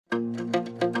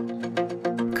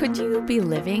Could you be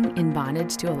living in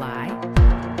bondage to a lie?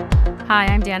 Hi,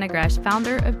 I'm Dana Gresh,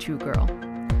 founder of True Girl.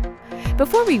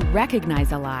 Before we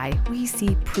recognize a lie, we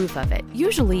see proof of it,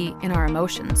 usually in our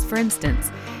emotions. For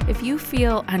instance, if you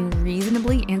feel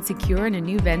unreasonably insecure in a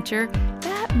new venture,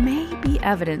 that may be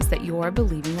evidence that you're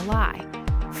believing a lie.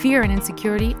 Fear and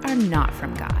insecurity are not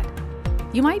from God.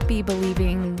 You might be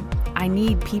believing, I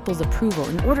need people's approval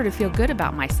in order to feel good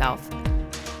about myself.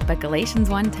 But Galatians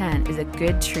 1:10 is a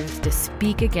good truth to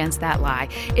speak against that lie.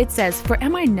 It says, "For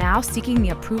am I now seeking the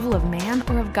approval of man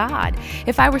or of God?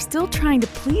 If I were still trying to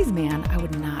please man, I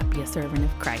would not be a servant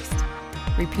of Christ."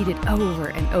 Repeat it over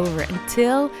and over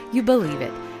until you believe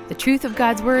it. The truth of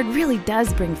God's word really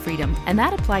does bring freedom, and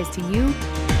that applies to you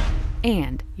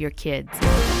and your kids.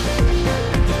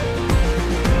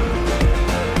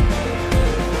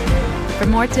 For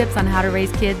more tips on how to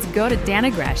raise kids, go to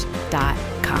danagresh.com.